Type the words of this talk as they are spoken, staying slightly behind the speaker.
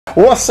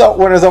What's up,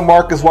 winners? I'm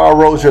Marcus Wild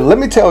Rozier. Let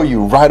me tell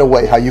you right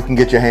away how you can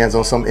get your hands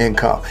on some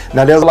income.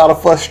 Now, there's a lot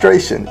of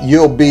frustration.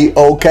 You'll be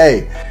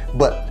okay.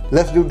 But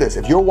let's do this.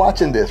 If you're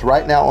watching this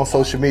right now on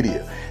social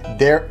media,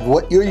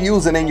 what you're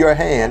using in your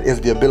hand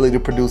is the ability to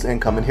produce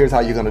income. And here's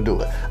how you're going to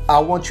do it. I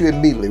want you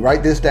immediately,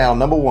 write this down.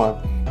 Number one,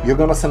 you're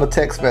going to send a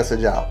text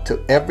message out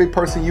to every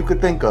person you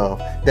could think of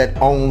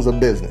that owns a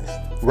business.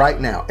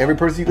 Right now, every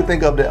person you could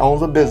think of that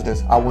owns a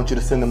business, I want you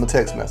to send them a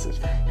text message.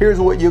 Here's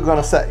what you're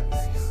going to say.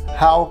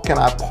 How can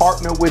I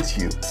partner with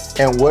you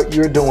and what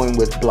you're doing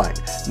with blank?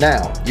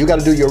 Now, you got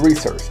to do your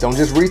research. Don't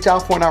just reach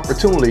out for an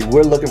opportunity.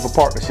 We're looking for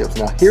partnerships.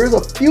 Now, here's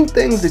a few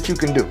things that you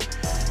can do.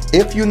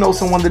 If you know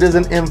someone that is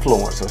an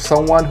influencer,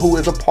 someone who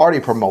is a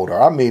party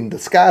promoter, I mean, the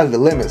sky's the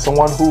limit.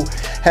 Someone who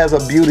has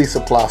a beauty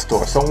supply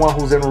store, someone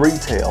who's in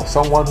retail,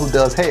 someone who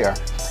does hair.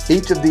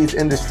 Each of these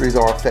industries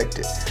are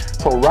affected.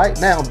 So right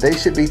now, they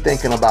should be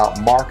thinking about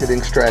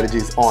marketing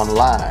strategies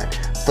online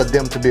for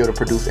them to be able to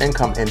produce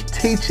income and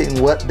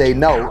teaching what they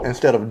know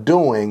instead of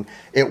doing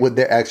it with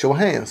their actual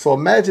hands. So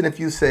imagine if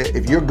you said,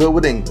 if you're good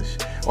with English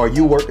or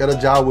you work at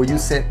a job where you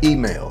sent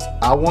emails,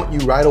 I want you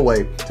right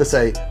away to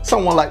say,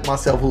 someone like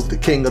myself who's the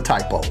king of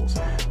typos.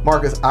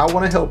 Marcus, I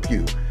want to help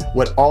you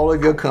with all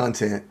of your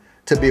content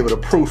to be able to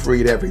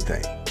proofread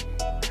everything.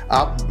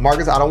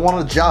 Marcus, I don't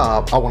want a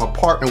job. I want to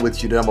partner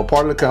with you, that I'm a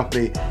part of the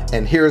company,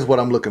 and here's what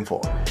I'm looking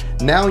for.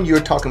 Now you're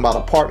talking about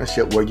a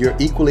partnership where you're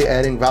equally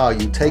adding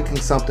value, taking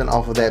something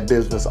off of that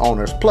business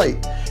owner's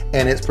plate,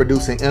 and it's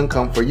producing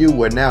income for you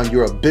where now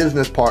you're a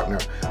business partner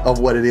of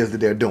what it is that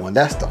they're doing.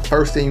 That's the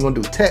first thing you're going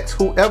to do. Text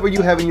whoever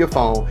you have in your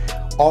phone,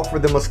 offer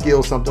them a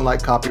skill, something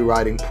like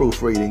copywriting,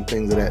 proofreading,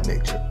 things of that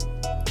nature.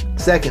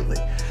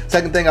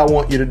 Second thing I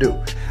want you to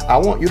do, I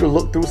want you to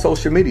look through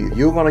social media.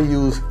 You're going to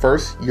use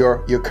first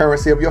your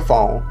currency of your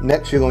phone.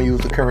 Next, you're going to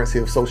use the currency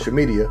of social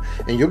media,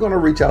 and you're going to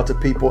reach out to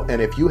people.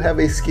 And if you have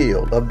a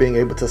skill of being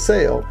able to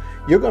sell,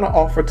 you're going to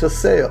offer to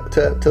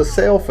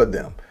sell for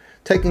them,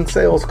 taking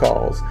sales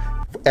calls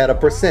at a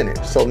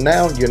percentage. So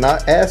now you're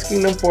not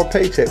asking them for a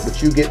paycheck,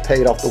 but you get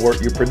paid off the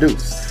work you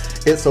produce.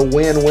 It's a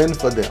win-win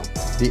for them.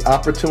 The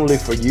opportunity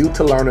for you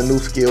to learn a new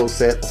skill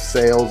set of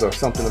sales or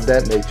something of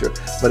that nature,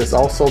 but it's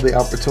also the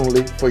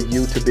opportunity for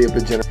you to be able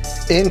to generate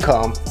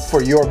income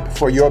for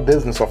your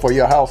business or for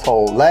your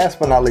household. Last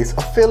but not least,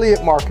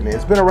 affiliate marketing.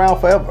 It's been around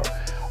forever.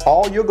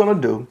 All you're going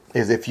to do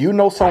is if you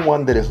know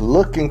someone that is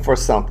looking for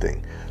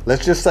something,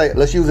 let's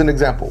use an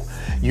example.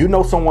 You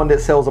know someone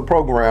that sells a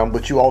program,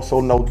 but you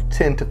also know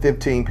 10 to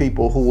 15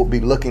 people who will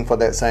be looking for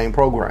that same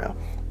program.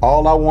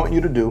 All I want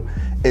you to do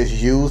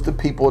is use the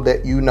people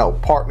that you know,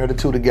 partner the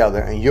two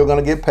together, and you're going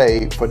to get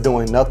paid for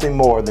doing nothing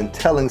more than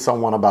telling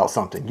someone about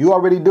something. You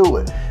already do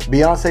it.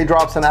 Beyonce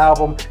drops an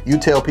album, you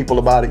tell people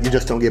about it, you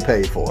just don't get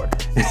paid for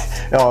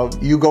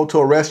it. You go to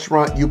a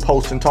restaurant, you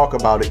post and talk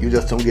about it, you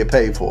just don't get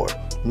paid for it.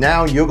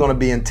 Now you're going to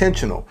be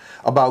intentional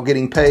about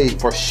getting paid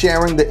for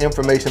sharing the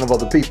information of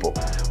other people.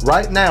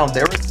 Right now,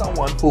 there is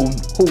someone who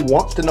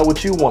wants to know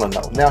what you want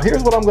to know. Now,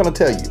 here's what I'm going to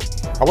tell you.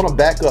 I want to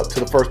back up to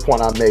the first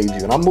point I made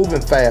you, and I'm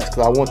moving fast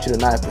because I want you to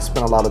not have to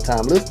spend a lot of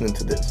time listening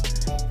to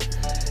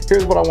this.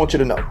 Here's what I want you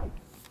to know.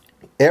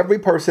 Every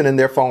person in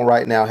their phone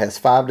right now has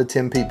 5 to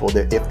 10 people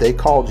that if they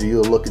called you,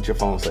 you'll look at your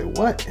phone and say,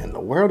 what in the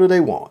world do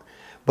they want?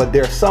 But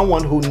there's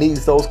someone who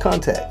needs those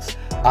contacts.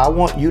 I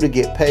want you to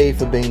get paid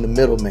for being the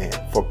middleman,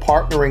 for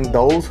partnering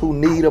those who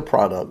need a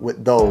product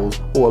with those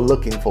who are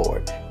looking for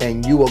it,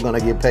 and you are going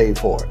to get paid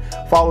for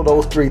it. Follow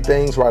those 3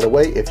 things right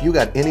away. If you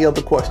got any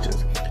other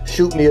questions,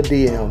 shoot me a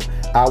DM.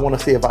 I want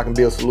to see if I can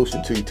be a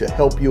solution to you to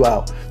help you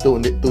out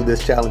through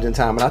this challenging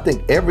time. And I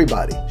think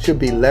everybody should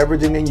be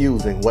leveraging and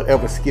using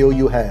whatever skill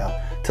you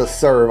have to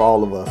serve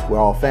all of us. We're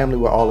all family,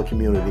 we're all a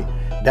community.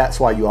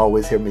 That's why you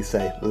always hear me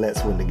say,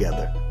 let's win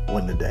together,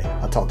 win the day.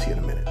 I'll talk to you in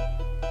a minute.